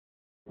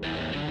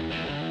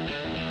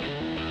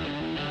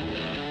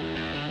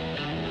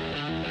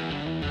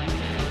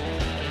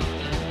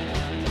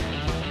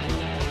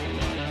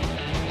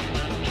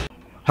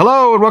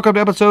Hello and welcome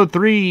to episode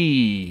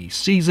 3,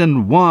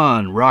 season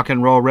 1, Rock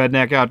and Roll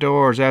Redneck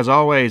Outdoors. As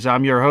always,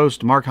 I'm your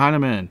host, Mark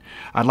Heineman.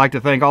 I'd like to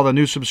thank all the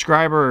new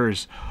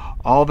subscribers,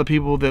 all the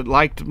people that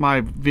liked my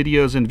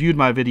videos and viewed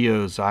my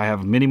videos. I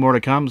have many more to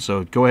come,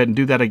 so go ahead and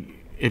do that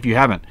if you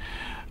haven't.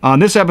 On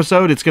this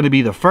episode, it's going to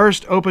be the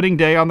first opening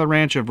day on the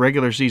ranch of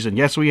regular season.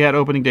 Yes, we had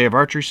opening day of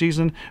archery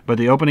season, but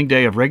the opening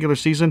day of regular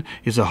season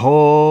is a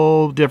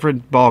whole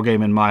different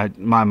ballgame in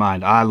my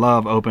mind. I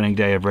love opening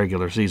day of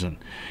regular season.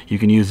 You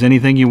can use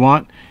anything you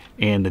want,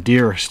 and the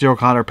deer are still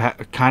kind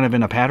of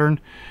in a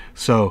pattern,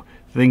 so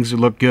things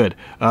look good.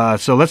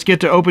 So let's get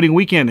to opening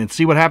weekend and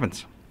see what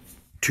happens.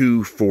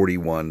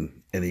 2:41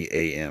 in the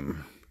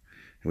a.m.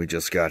 We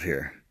just got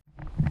here.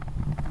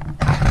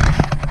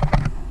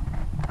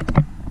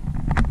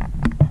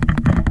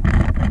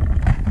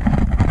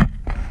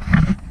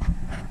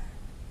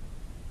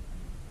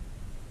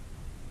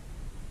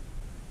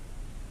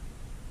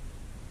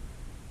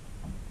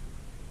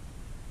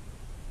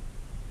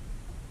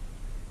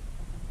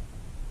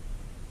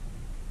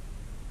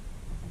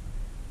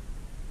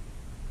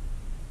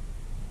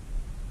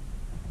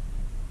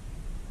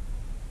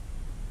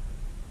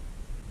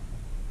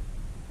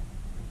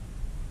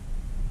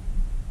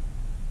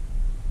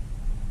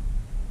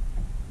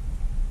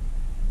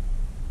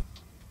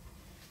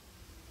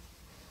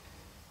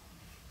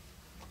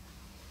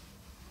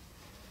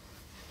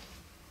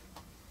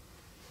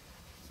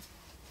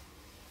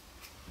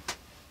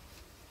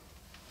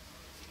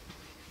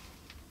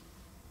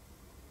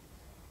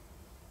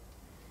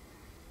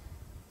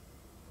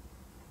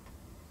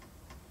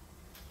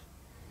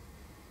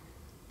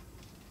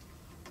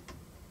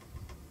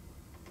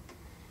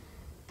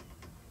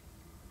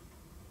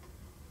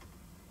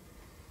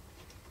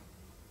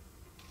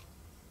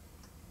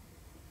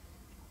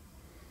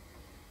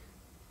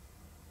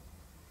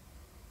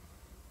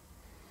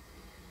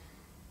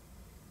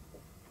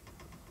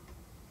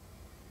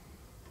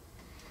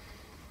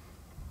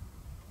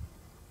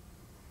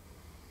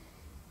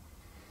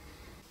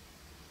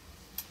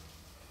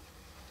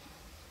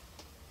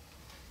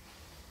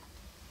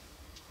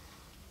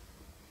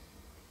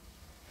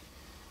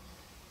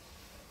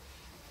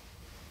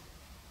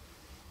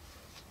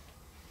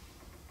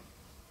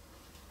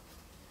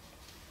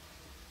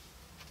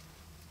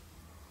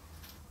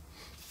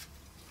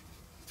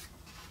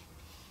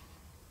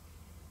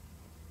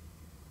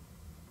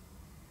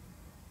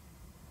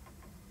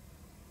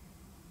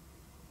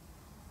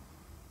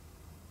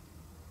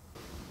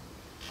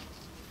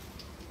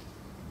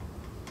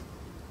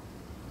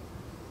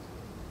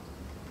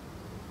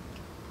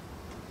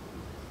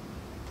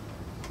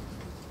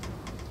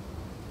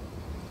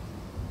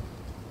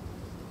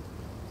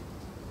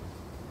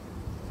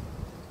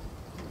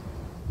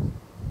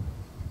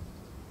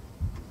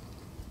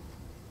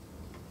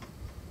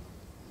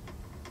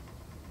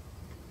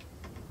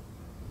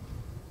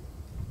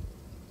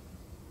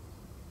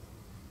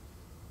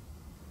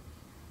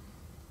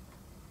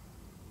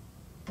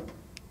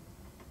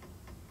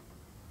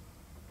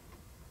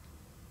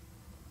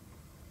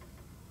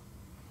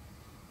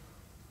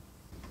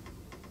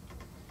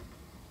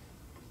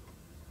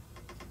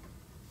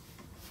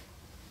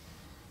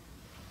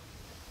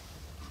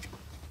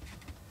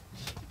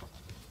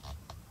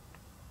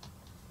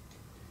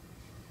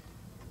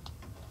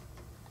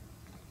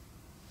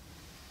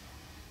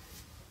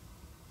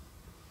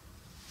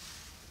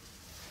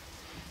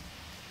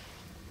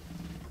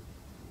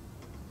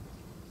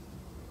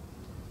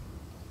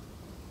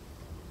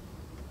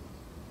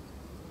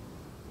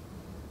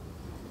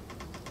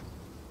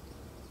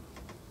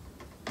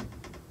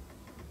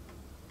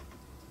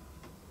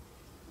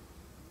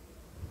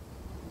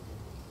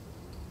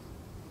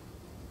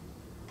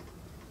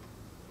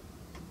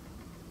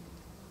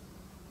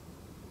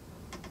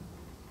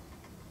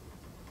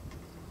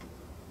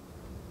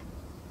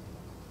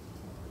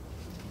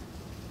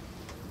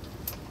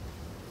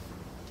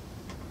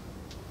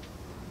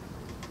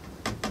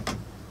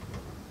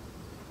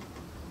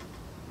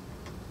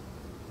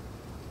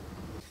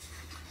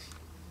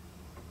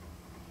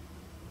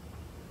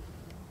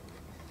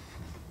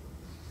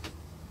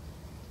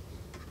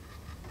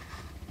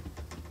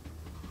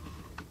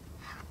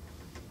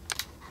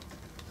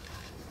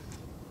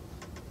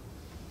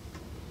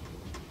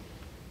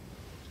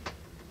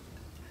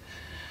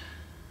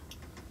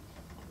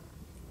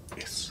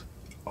 It's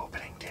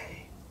opening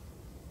day,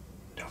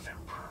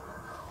 November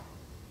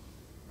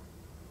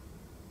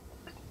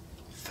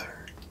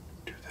 3rd,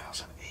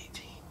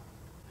 2018.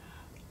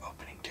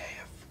 Opening day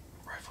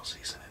of rifle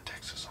season in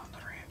Texas on the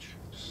ranch.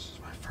 This is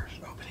my first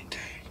opening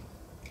day.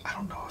 I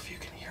don't know if you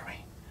can hear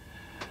me,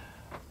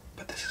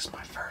 but this is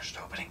my first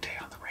opening day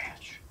on the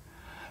ranch.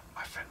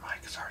 My friend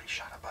Mike has already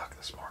shot a buck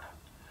this morning.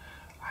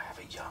 I have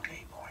a young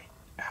 8-point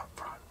out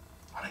front,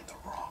 hunting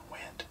the wrong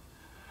wind.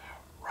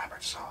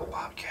 Robert saw a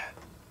bobcat.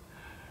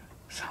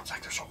 Sounds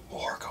like there's a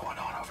war going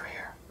on over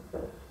here.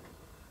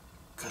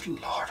 Good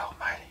Lord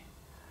Almighty.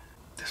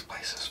 This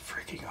place is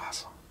freaking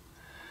awesome.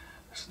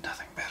 There's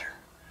nothing better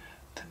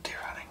than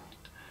deer hunting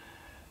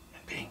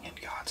and being in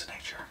God's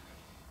nature.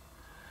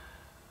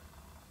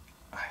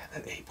 I had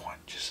that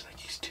 8-point just like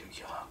he's too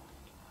young.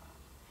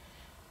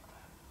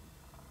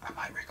 I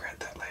might regret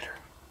that later.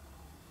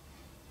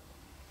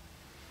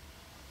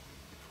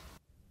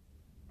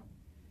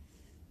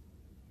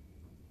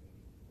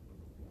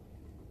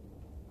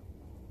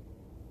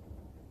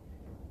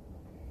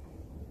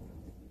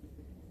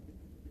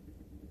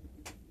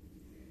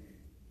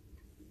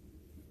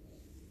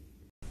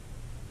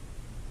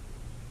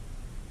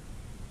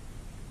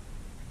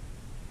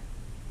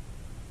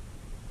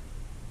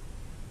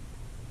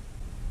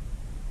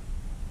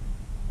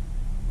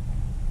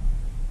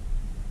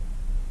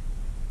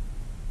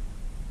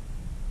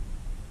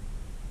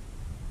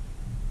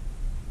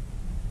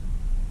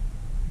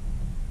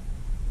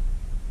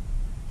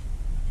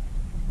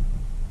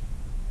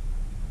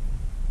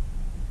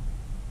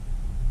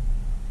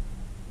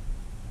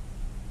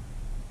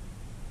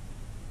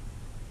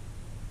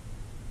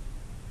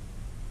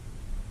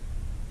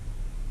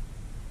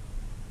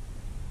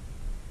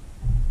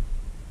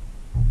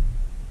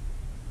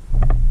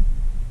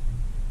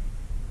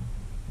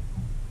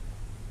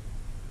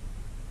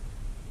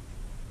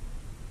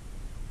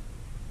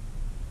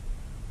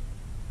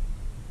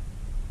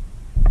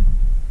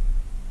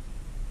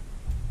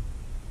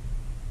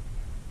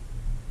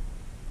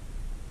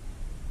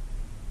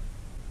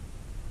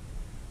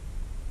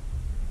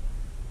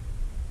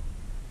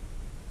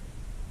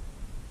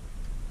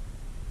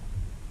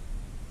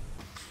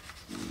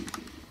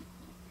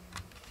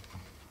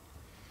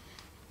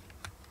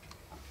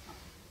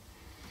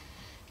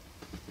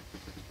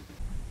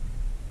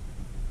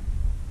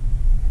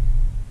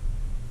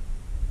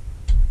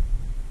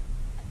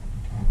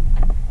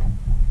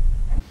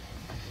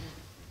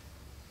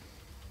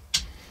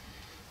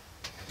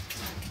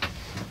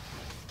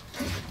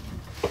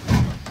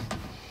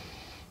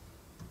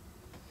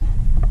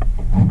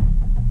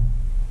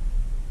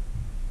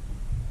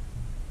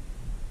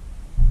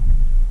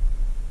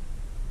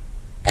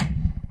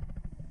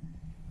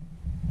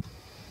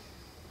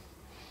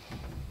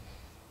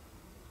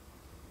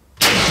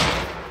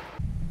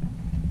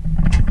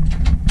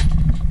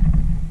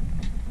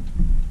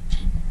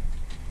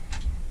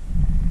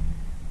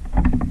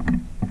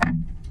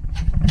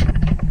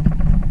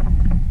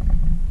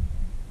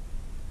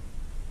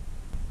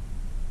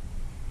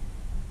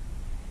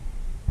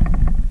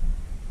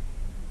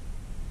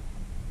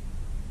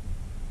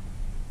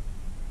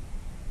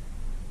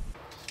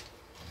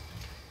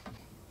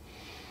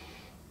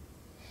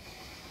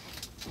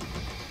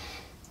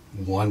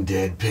 One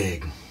dead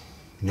pig.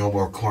 No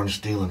more corn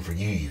stealing for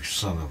you, you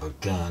son of a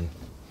gun.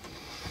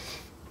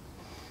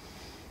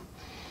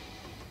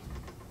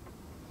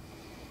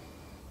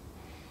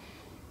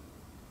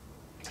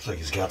 Looks like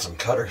he's got some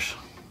cutters.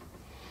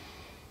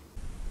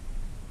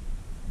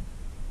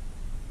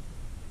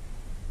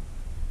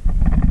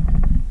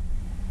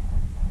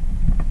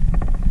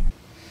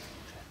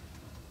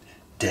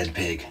 Dead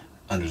pig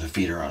under the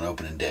feeder on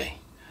opening day.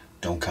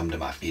 Don't come to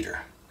my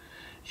feeder.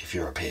 If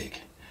you're a pig,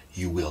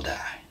 you will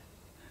die.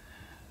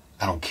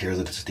 I don't care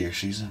that it's deer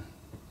season.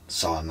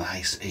 Saw a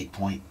nice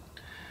 8-point.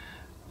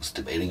 Was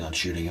debating on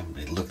shooting him.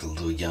 He looked a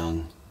little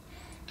young.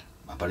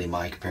 My buddy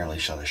Mike apparently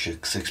shot a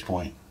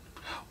 6-point.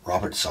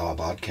 Robert saw a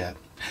bobcat.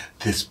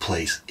 This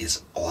place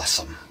is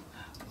awesome.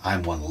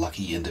 I'm one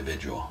lucky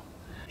individual.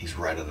 He's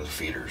right under the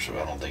feeder, so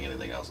I don't think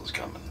anything else is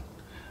coming.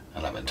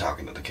 And I've been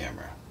talking to the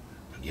camera,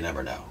 but you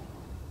never know.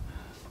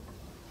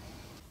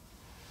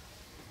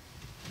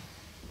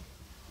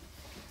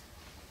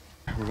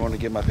 We're going to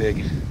get my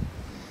pig.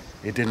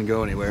 It didn't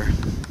go anywhere.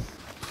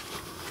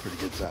 Pretty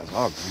good sized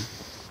hog, man.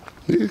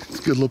 Yeah, it's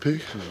a good little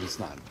pig. I mean, it's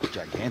not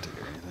gigantic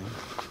or anything.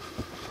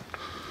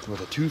 With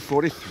a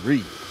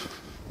 243.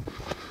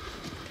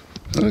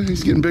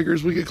 He's getting bigger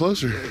as we get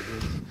closer.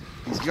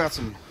 He's got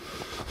some,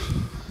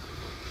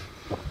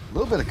 a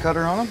little bit of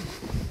cutter on him.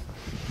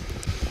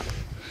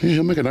 Yeah,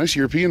 he'll make a nice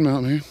European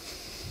mount, man.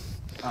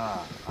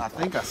 I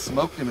think I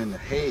smoked him in the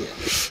head.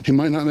 He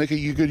might not make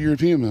a good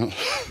European mount.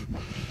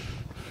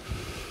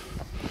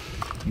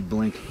 You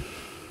blink.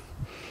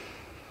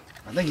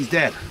 I think he's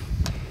dead.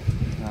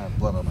 I have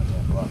blood on my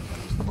damn glove. I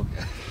just look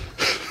at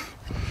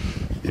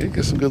it. Yeah,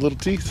 got some good little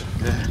teeth.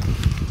 Yeah.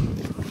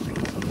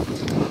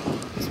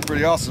 It's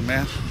pretty awesome,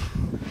 man.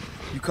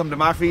 You come to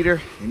my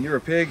feeder and you're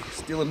a pig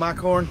stealing my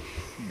corn,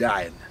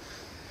 dying.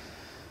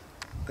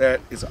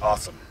 That is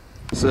awesome.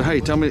 So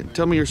hey, tell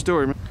me your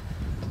story, man.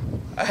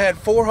 I had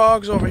 4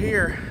 hogs over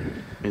here.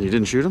 And you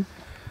didn't shoot them?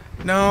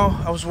 No,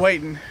 I was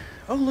waiting.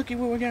 Oh, looky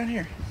what we got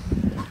here.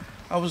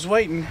 I was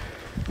waiting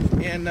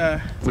and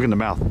Look in the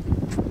mouth.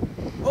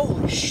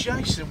 holy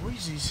shice and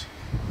wheezies.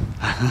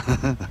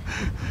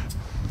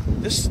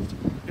 This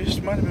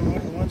might have been one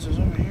of the ones that was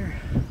over here.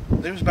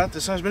 They was about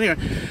this size, but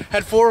anyway,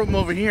 had 4 of them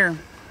over here,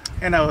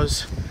 and I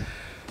was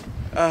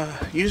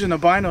using the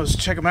binos to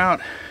check them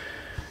out.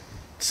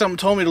 Something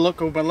told me to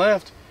look over my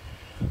left,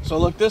 so I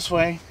looked this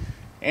way,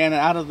 and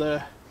out of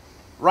the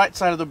right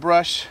side of the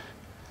brush,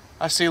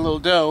 I see a little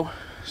doe.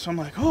 So I'm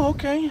like, oh,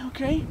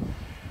 okay.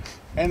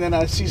 And then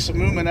I see some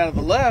movement out of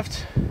the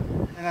left,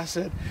 and I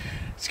said,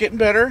 it's getting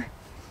better.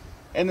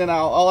 And then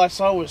all I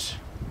saw was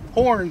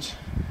horns,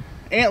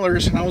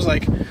 antlers, and I was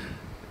like,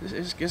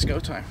 it's go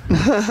time.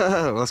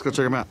 Let's go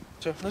check him out.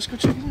 So let's go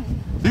check it out.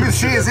 You can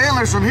see his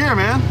antlers from here,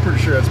 man. Pretty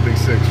sure that's a big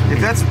 6.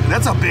 If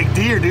that's a big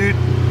deer, dude.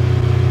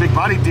 Big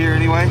body deer,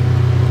 anyway.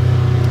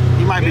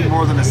 He might be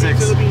more than a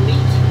 6. It'll be neat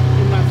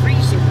in my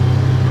freezer.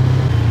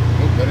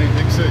 Oh, that ain't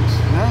big 6.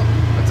 No.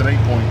 That's an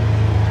 8-point.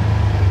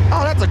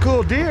 Oh, that's a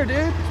cool deer, dude.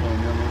 That's one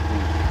of them young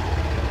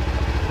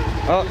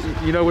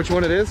 8-point. Oh, you know which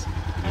one it is?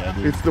 Yeah,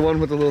 dude. It's the one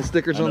with the little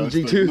stickers I know, on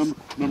the it's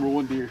G2s. number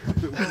 1 deer.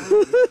 Is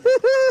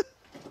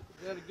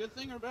that a good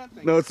thing or a bad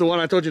thing? No, it's the one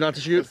I told you not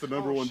to shoot. That's the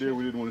number 1 deer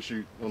we didn't want to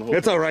shoot on the whole.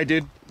 It's all right,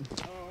 dude.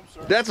 Oh, I'm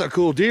sorry. That's a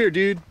cool deer,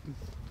 dude.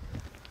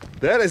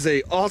 That is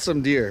a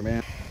awesome deer,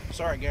 man.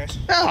 Sorry, guys.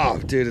 Oh,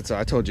 dude,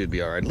 I told you it'd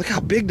be all right. Look how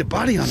big the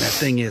body on that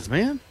thing is,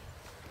 man.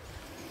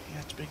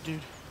 Yeah, it's a big dude.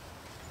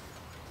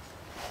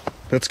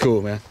 That's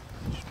cool, man.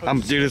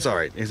 Dude, it's all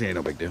right. It ain't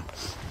no big deal.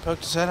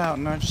 Poked his head out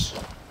and I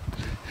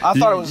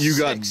thought it was You a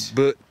got 6.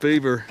 butt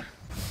fever.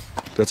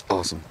 That's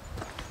awesome.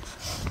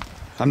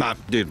 I'm not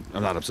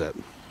upset.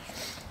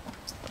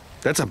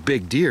 That's a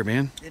big deer,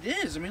 man. It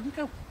is. I mean,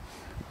 look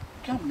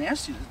how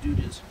nasty this dude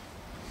is.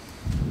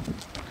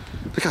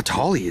 Look how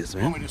tall he is,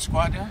 Want man. me to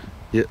squat down?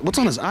 Yeah. What's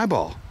on his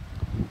eyeball?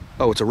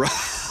 Oh, it's a rock.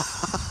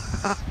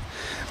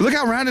 Look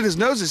how rounded his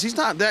nose is. He's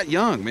not that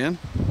young, man.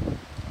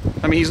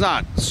 I mean, he's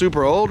not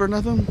super old or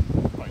nothing.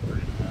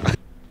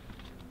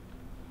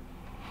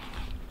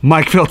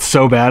 Mike felt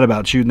so bad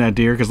about shooting that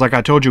deer because, like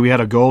I told you, we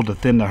had a goal to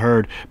thin the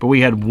herd, but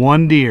we had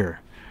one deer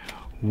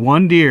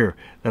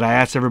that I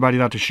asked everybody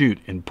not to shoot,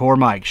 and poor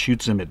Mike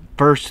shoots him at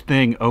first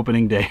thing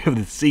opening day of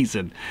the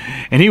season,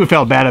 and he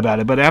felt bad about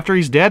it. But after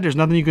he's dead, there's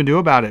nothing you can do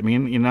about it. I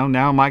mean, you know,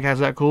 now Mike has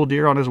that cool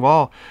deer on his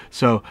wall,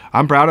 so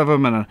I'm proud of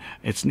him, and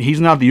he's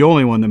not the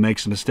only one that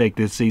makes a mistake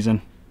this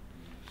season.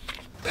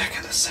 Back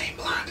in the same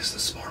blind as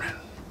this morning.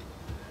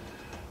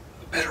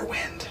 A better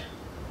wind.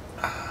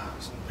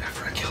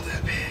 After I killed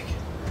that pig,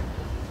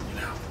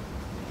 you know,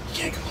 you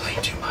can't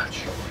complain too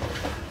much.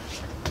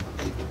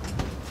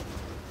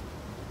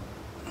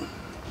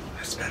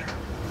 That's better.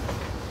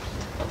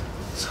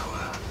 So,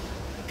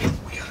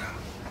 we got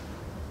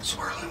a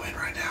swirling wind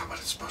right now, but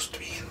it's supposed to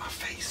be in my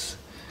face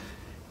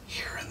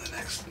here in the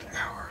next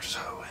hour or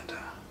so, and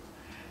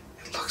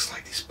it looks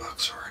like these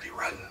bucks are already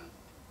running.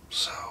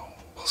 So,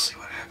 we'll see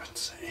what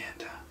happens,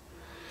 and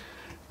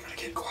gonna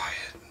get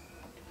quiet, and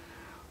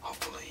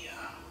hopefully,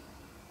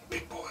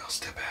 Big Boy will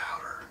step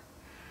out, or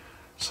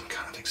some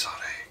kind of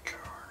exotic,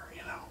 or,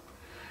 you know,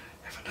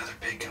 if another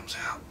pig comes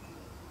out,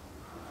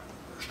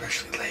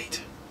 especially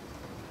late,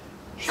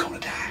 he gonna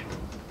die.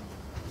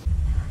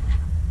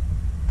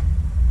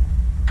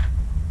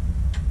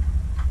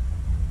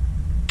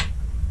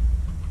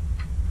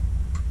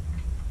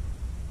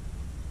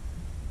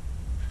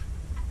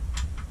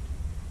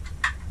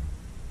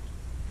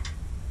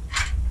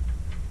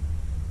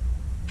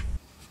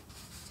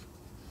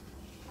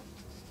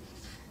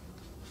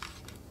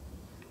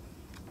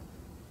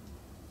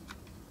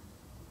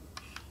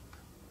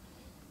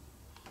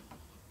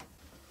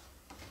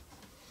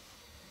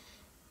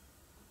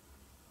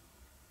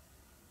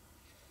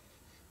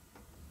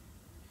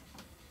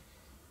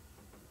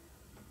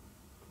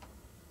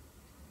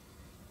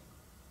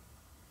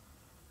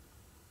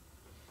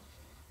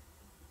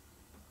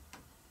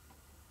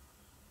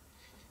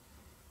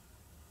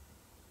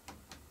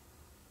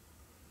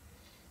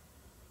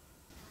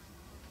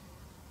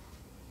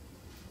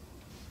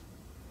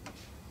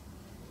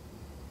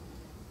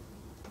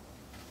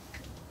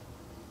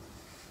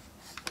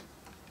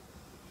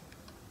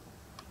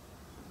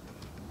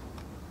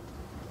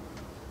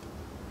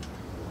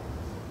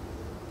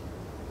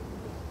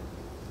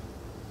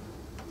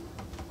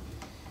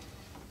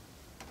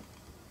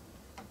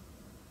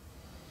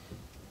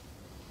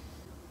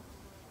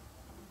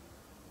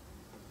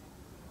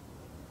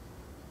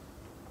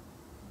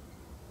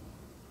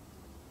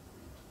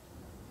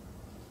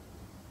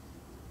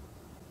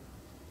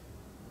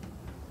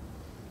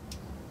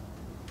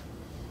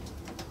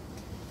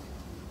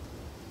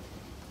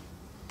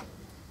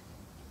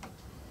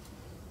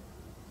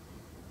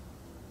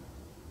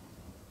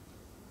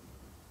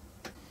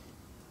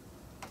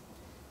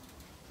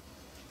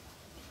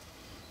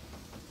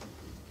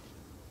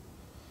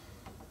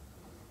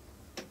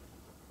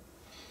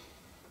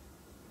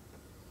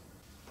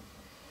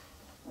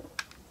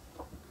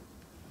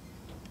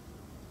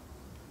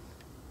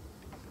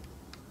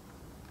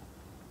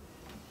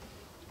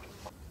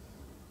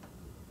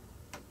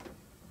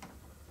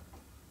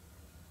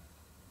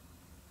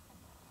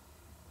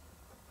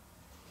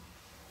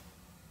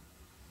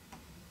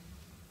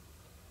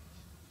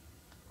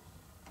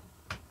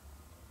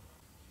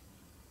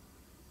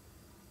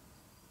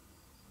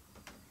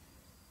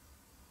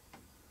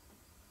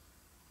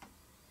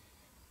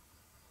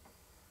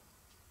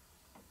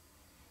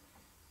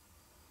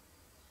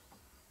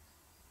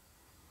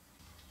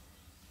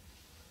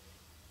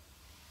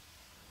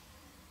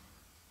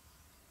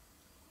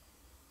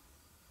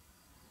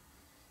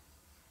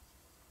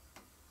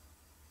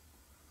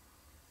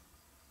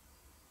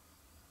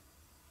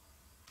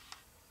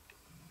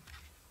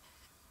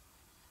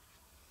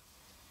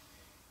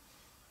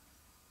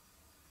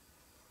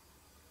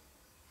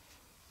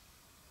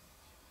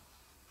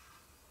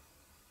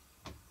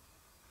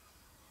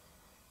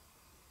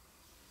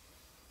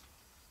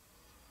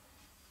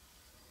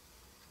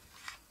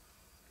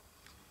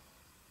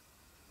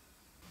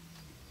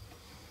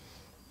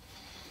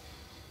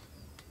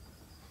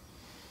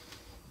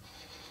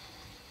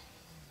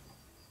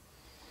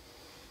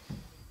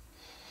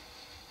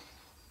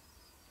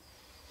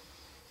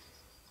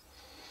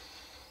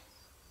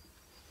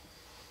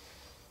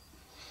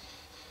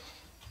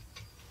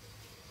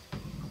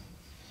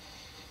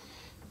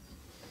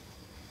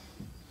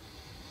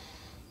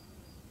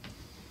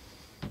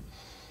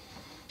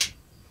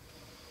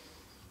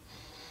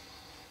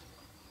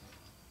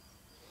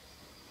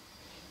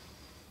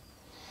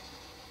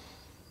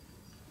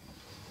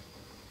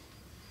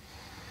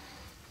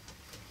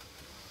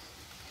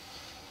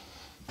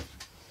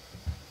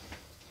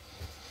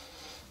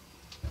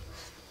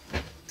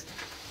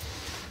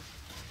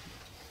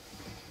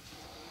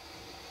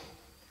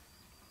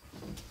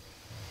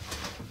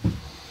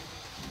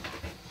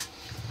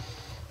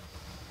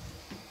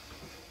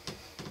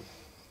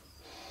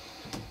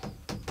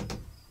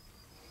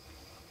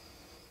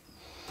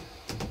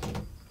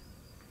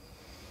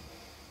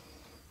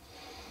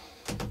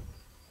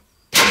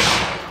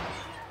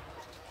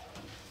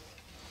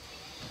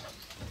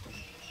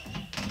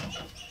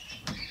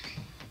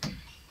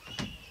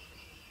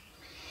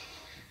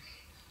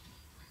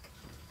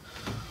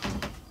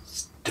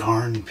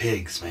 darn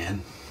pigs,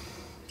 man.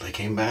 They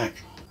came back.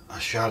 I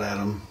shot at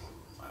them.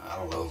 I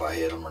don't know if I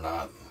hit them or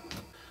not.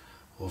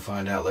 We'll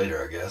find out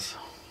later, I guess.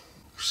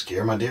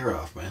 Scare my deer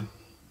off, man.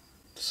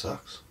 It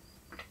sucks.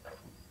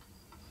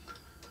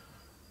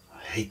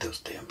 I hate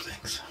those damn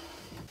things.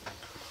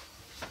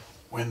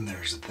 When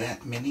there's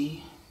that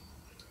many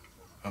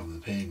of the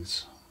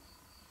pigs,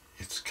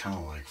 it's kind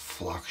of like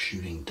flock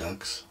shooting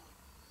ducks.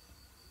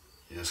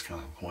 You just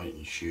kind of point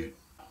and shoot.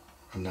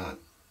 I'm not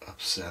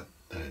upset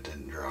that it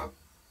didn't drop,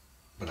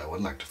 but I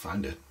would like to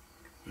find it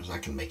because I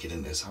can make it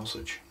into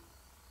sausage.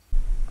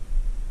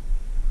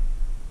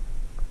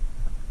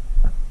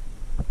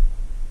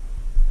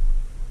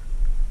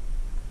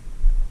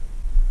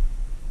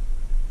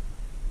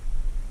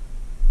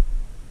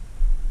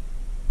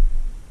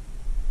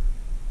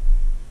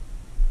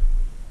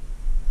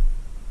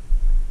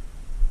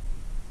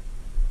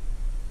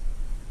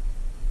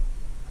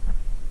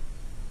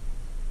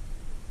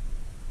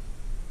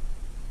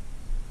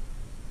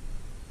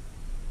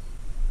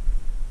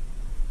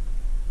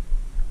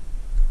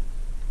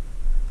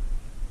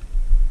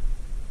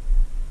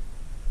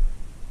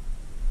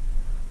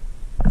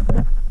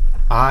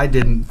 I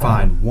didn't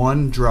find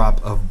one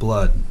drop of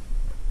blood.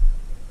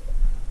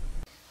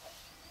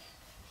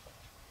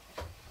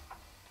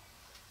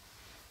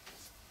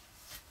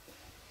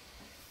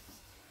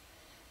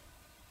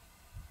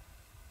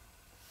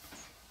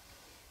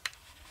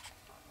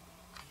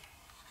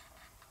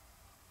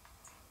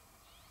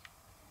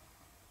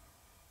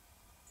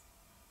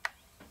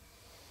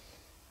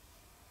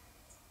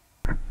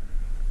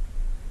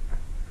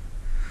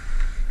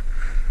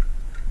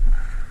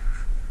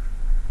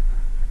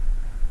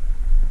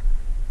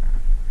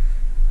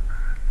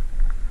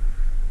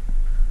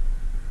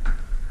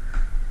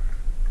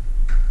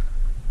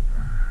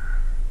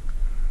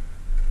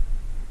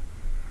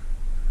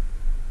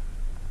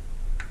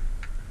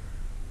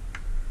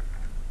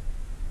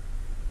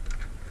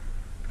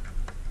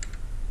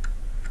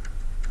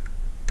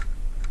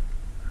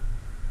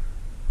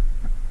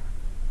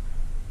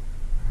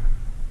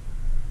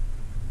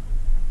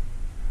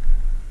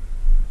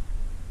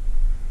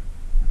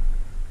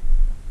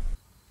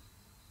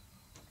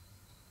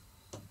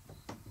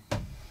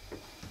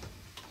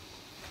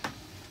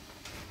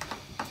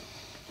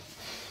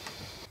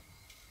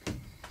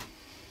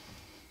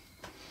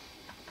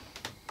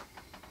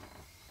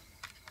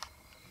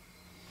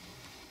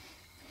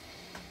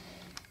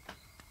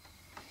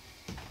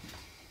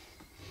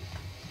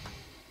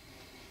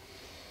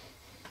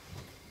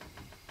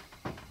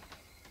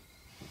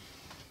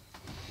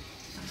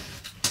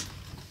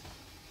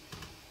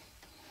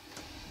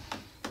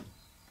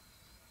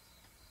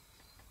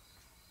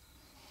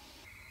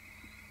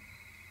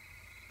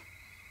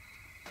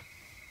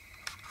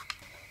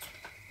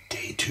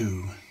 Day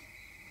 2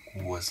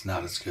 was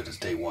not as good as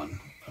day 1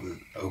 of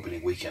an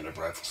opening weekend of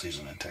rifle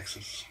season in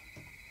Texas.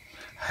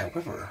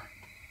 However,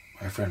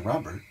 my friend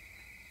Robert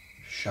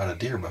shot a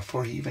deer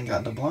before he even got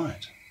in the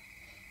blind.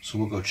 So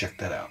we'll go check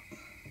that out.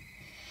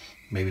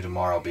 Maybe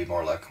tomorrow will be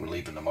more luck. We're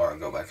leaving tomorrow and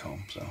go back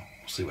home, so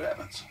we'll see what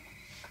happens.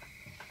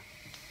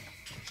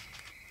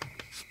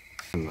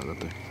 Another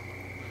thing.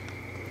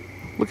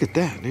 Look at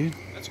that, dude.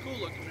 That's cool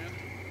looking, man.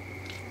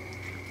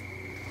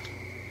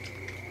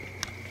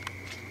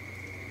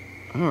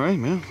 All right,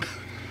 man.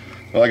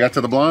 Well, I got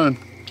to the blind.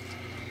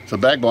 It's a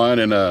back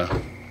blind, and I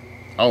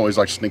always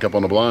like to sneak up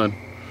on the blind.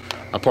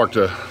 I parked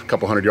a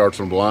couple hundred yards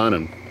from the blind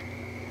and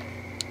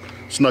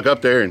snuck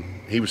up there, and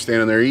he was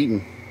standing there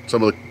eating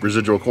some of the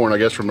residual corn, I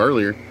guess, from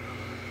earlier.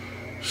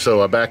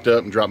 So I backed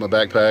up and dropped my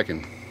backpack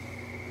and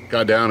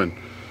got down and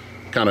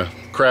kind of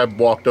crab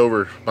walked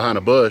over behind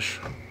a bush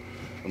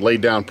and laid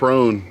down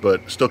prone,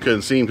 but still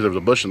couldn't see him because there was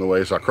a bush in the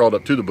way. So I crawled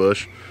up to the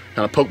bush,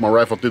 kind of poked my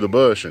rifle through the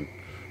bush, and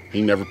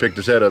he never picked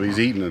his head up.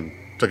 He's eating, and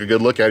took a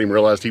good look at him,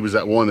 realized he was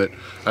that one that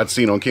I'd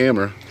seen on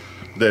camera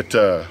that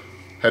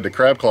had the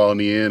crab claw in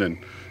the end and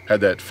had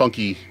that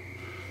funky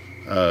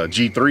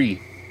G3.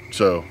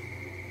 So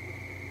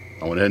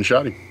I went ahead and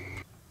shot him.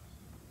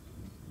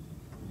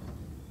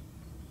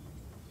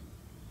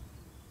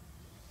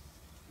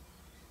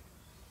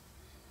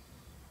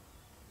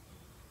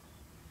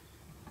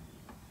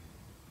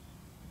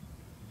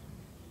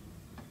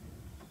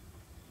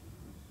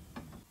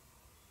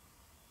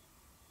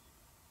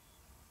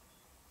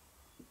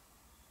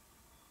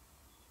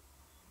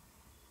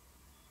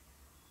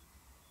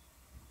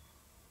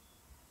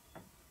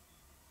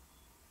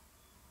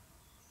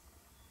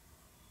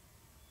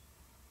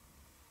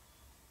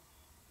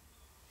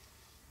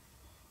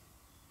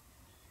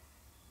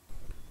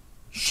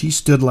 She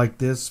stood like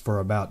this for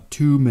about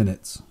 2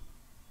 minutes.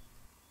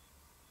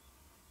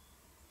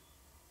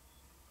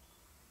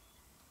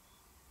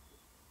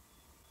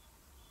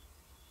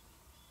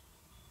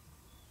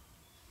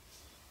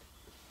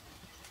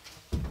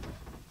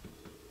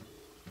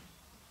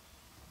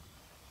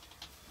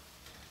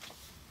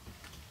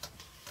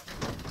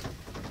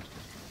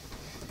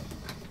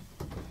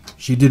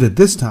 She did it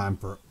this time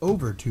for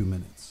over 2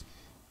 minutes.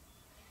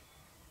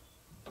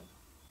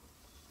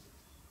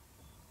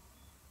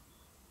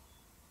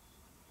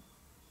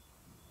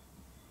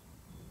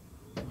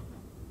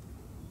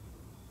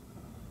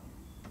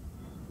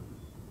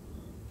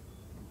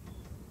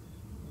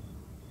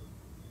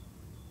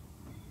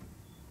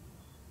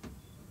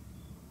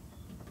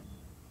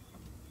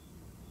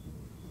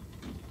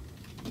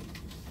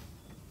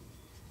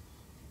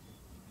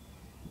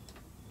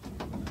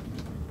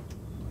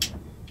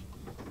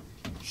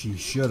 She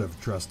should have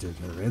trusted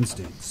her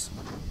instincts.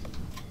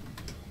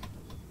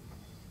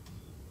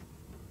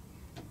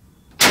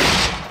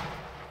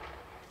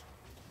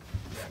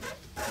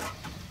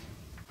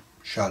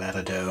 Shot at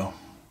a doe.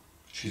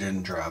 She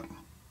didn't drop.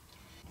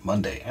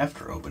 Monday,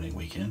 after opening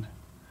weekend,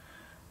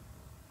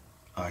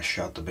 I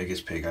shot the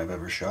biggest pig I've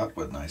ever shot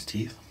with nice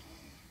teeth.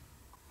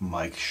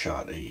 Mike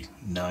shot a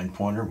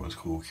 9-pointer with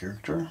cool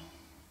character.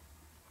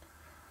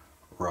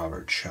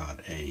 Robert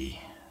shot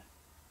a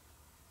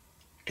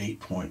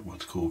 8-point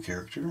with cool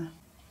character.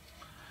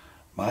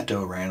 My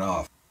doe ran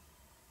off.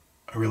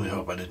 I really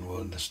hope I didn't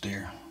wound this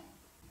deer.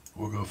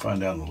 We'll go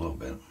find out in a little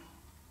bit.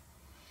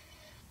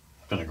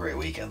 It's been a great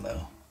weekend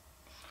though.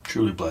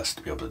 Truly blessed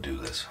to be able to do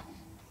this.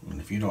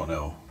 And if you don't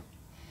know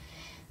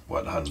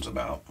what hunting's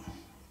about,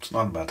 it's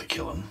not about the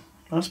killing.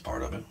 That's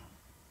part of it.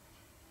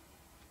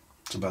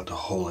 It's about the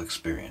whole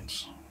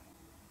experience.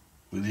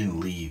 We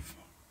didn't leave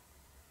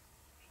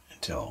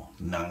until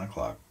 9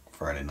 o'clock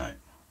Friday night.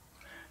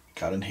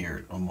 Got in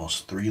here at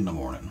almost 3 in the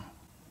morning.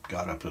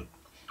 Got up at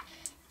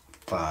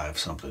 5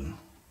 something.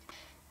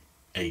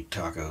 Ate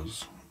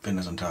tacos,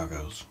 venison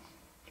tacos.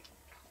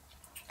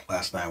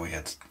 Last night we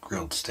had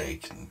grilled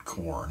steak and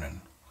corn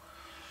and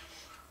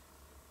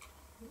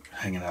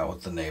hanging out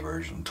with the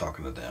neighbors and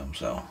talking to them.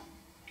 So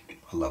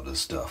I love this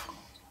stuff.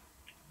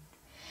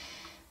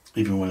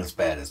 Even when it's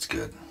bad, it's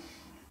good.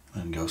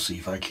 And go see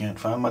if I can't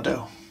find my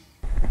doe.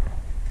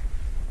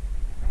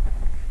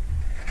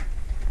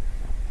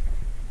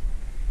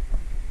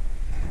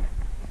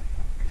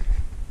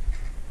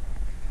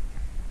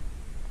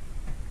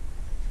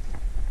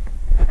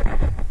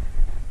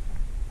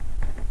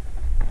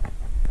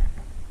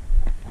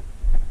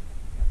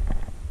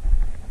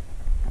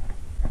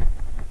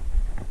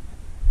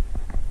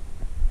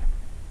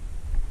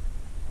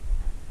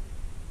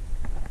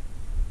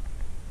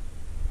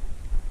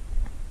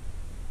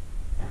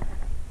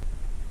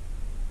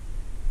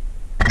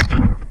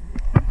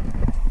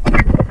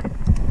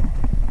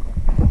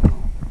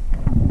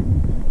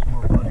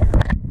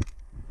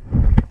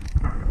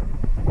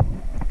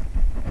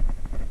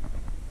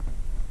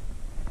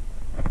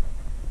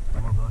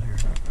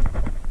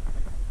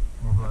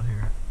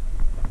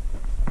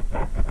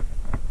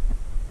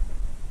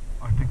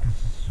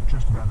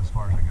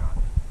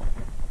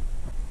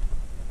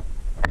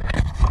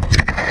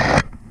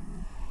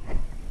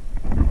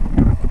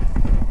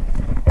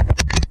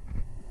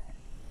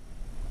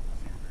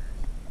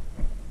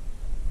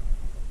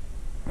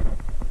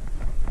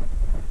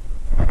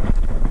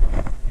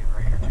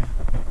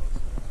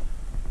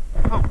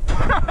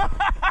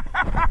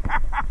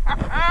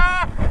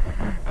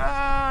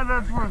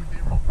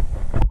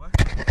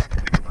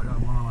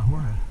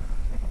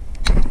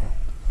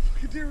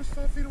 Deer was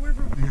 5 feet away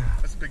from me. Yeah.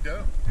 That's a big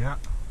doe. Yeah.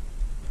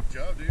 Good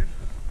job, dude.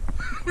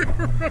 We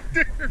were right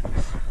there.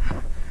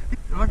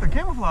 Like the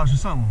camouflage or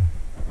something.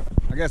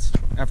 I guess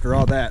after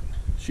all that,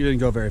 she didn't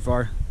go very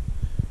far.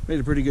 Made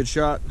a pretty good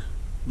shot.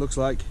 Looks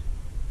like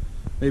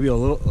maybe a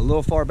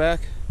little far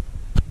back,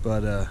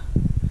 but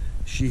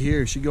she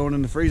here. She going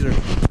in the freezer.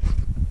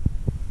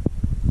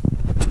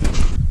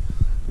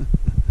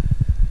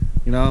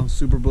 You know,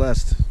 super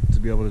blessed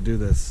to be able to do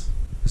this.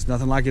 There's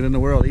nothing like it in the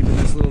world. Even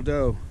this little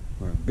doe,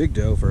 or a big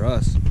doe for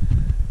us,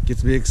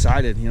 gets me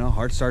excited. You know,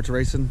 heart starts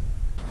racing.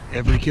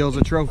 Every kill's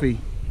a trophy.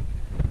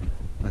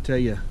 I tell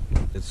you,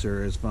 it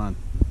sure is fun.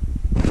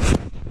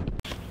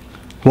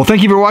 Well,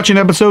 thank you for watching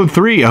episode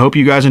 3. I hope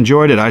you guys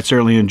enjoyed it. I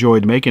certainly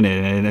enjoyed making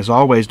it. And as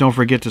always, don't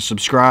forget to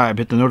subscribe,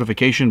 hit the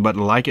notification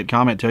button, like it,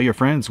 comment, tell your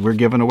friends. We're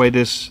giving away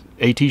this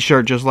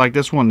AT-shirt just like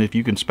this one if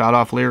you can spout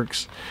off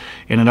lyrics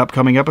in an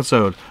upcoming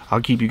episode. I'll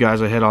keep you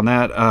guys ahead on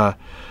that. I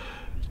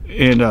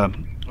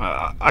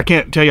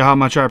can't tell you how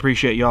much I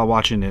appreciate y'all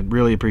watching. It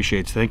really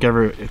appreciates. Thank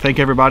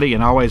everybody,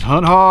 and always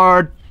hunt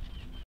hard.